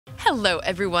Hello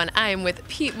everyone, I am with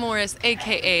Pete Morris,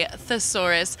 aka the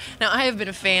Saurus. Now I have been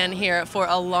a fan here for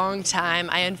a long time.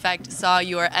 I in fact saw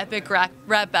your epic rap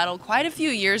battle quite a few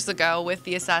years ago with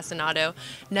the Assassinato.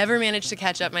 Never managed to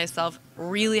catch up myself.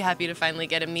 Really happy to finally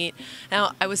get a meet.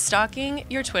 Now I was stalking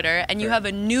your Twitter and you have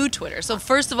a new Twitter. So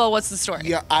first of all, what's the story?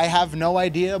 Yeah, I have no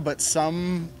idea, but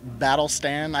some battle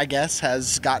stan, I guess,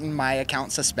 has gotten my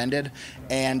account suspended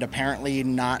and apparently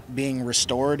not being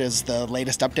restored is the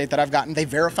latest update that I've gotten. They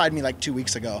verified me like 2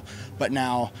 weeks ago, but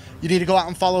now you need to go out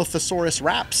and follow Thesaurus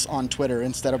Raps on Twitter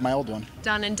instead of my old one.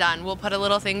 Done and done. We'll put a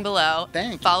little thing below.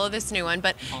 Thank you. Follow this new one.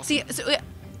 But see,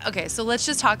 okay, so let's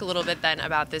just talk a little bit then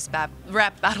about this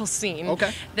rap battle scene.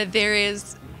 Okay.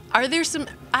 Are there some,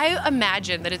 I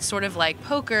imagine that it's sort of like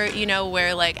poker, you know,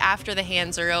 where like after the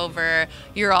hands are over,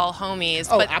 you're all homies.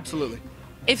 Oh, but absolutely.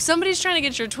 if somebody's trying to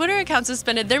get your Twitter account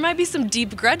suspended, there might be some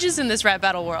deep grudges in this rap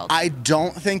battle world. I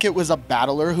don't think it was a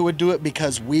battler who would do it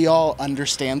because we all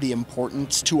understand the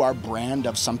importance to our brand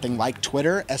of something like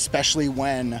Twitter, especially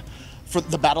when for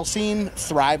the battle scene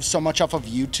thrives so much off of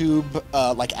YouTube,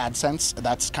 like AdSense.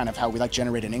 That's kind of how we like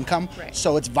generate an income. Right.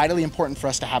 So it's vitally important for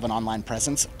us to have an online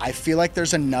presence. I feel like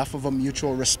there's enough of a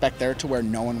mutual respect there to where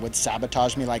no one would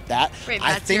sabotage me like that. Right,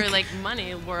 that's your like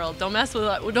money world. Don't mess with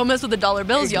the dollar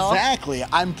bills, y'all. Exactly.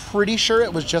 I'm pretty sure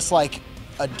it was just like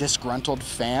a disgruntled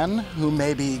fan who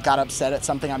maybe got upset at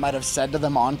something I might have said to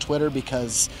them on Twitter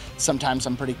because sometimes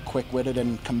I'm pretty quick-witted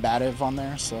and combative on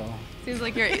there, so. Seems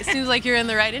like you're in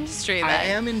the right industry then. I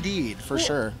am indeed, for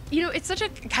sure. You know, it's such a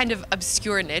kind of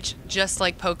obscure niche, just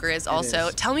like poker is also. It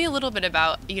is. Tell me a little bit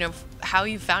about, you know, how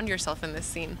you found yourself in this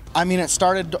scene. I mean, it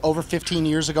started over 15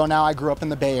 years ago now. I grew up in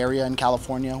the Bay Area in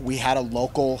California. We had a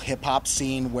local hip-hop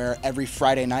scene where every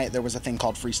Friday night there was a thing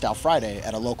called Freestyle Friday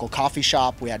at a local coffee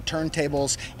shop. We had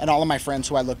turntables, and all of my friends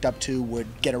who I looked up to would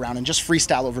get around and just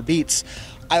freestyle over beats.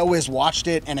 I always watched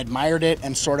it and admired it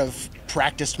and sort of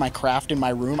practiced my craft in my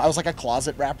room. I was like a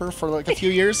closet rapper for like a few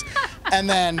years. And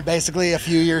then basically a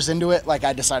few years into it, like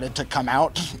I decided to come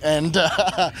out and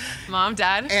Mom,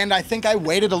 Dad? And I think I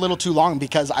waited a little too long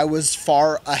because I was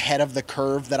far ahead of the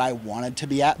curve that I wanted to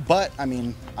be at. But I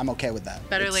mean, I'm okay with that.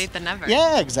 Better late than never.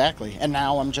 Yeah, exactly. And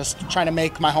now I'm just trying to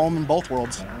make my home in both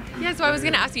worlds. Yeah, so I was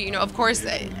going to ask you, you know, of course,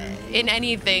 in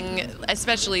anything,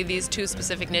 especially these two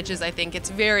specific niches, I think it's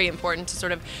very important to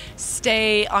sort of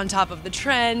stay on top of the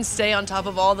trends, stay on top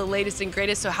of all the latest and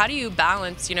greatest. So how do you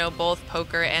balance, you know, both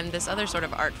poker and this other sort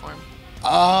of art form?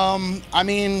 I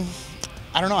mean,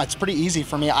 I don't know. It's pretty easy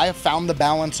for me. I have found the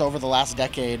balance over the last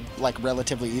decade, like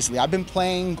relatively easily. I've been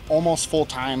playing almost full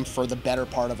time for the better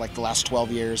part of like the last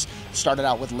 12 years. Started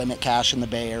out with Limit Cash in the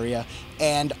Bay Area,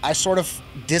 and I sort of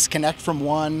disconnect from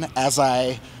one as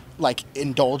I like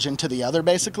indulge into the other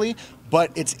basically.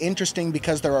 But it's interesting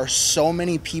because there are so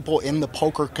many people in the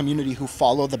poker community who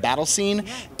follow the battle scene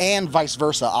and vice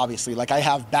versa, obviously. Like I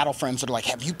have battle friends that are like,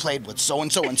 have you played with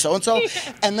so-and-so and so-and-so?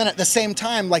 And then at the same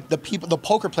time, like the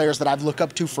poker players that I've looked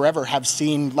up to forever have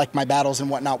seen like my battles and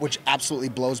whatnot, which absolutely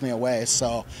blows me away.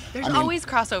 So there's always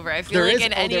crossover. I feel like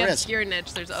in any obscure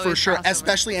niche, there's always for sure, crossover.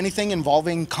 Especially anything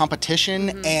involving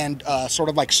competition and sort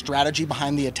of like strategy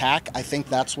behind the attack. I think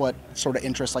that's what sort of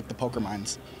interests like the poker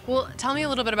minds. Well, tell me a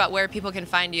little bit about where people can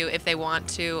find you if they want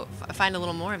to find a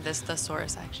little more of this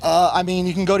Thesaurus action. I mean,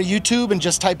 you can go to YouTube and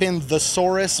just type in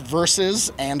Thesaurus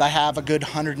Versus, and I have a good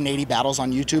 180 battles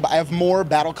on YouTube. I have more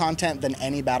battle content than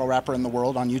any battle rapper in the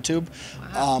world on YouTube.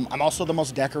 Wow. I'm also the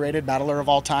most decorated battler of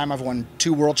all time. I've won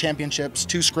 2 world championships,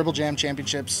 2 Scribble Jam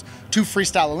championships, 2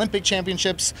 freestyle Olympic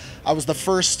championships. I was the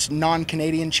first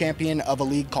non-Canadian champion of a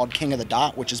league called King of the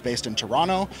Dot, which is based in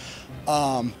Toronto.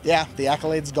 Yeah, the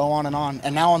accolades go on.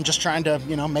 And now I'm just trying to,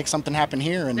 you know, make something happen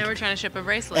here. And now we're trying to ship a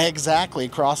bracelet. Exactly,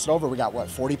 cross it over. We got, what,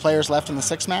 40 players left in the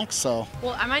 6-max, so.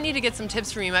 Well, I might need to get some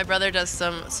tips from you. My brother does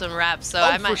some raps, so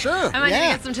I might, for sure. I might need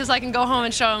to get some tips so I can go home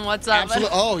and show him what's up. Absolutely.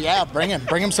 Oh, yeah, bring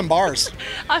him some bars.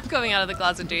 I'm coming out of the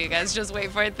closet too, you guys. Just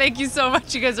wait for it. Thank you so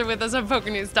much. You guys are with us on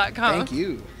PokerNews.com. Thank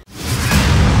you.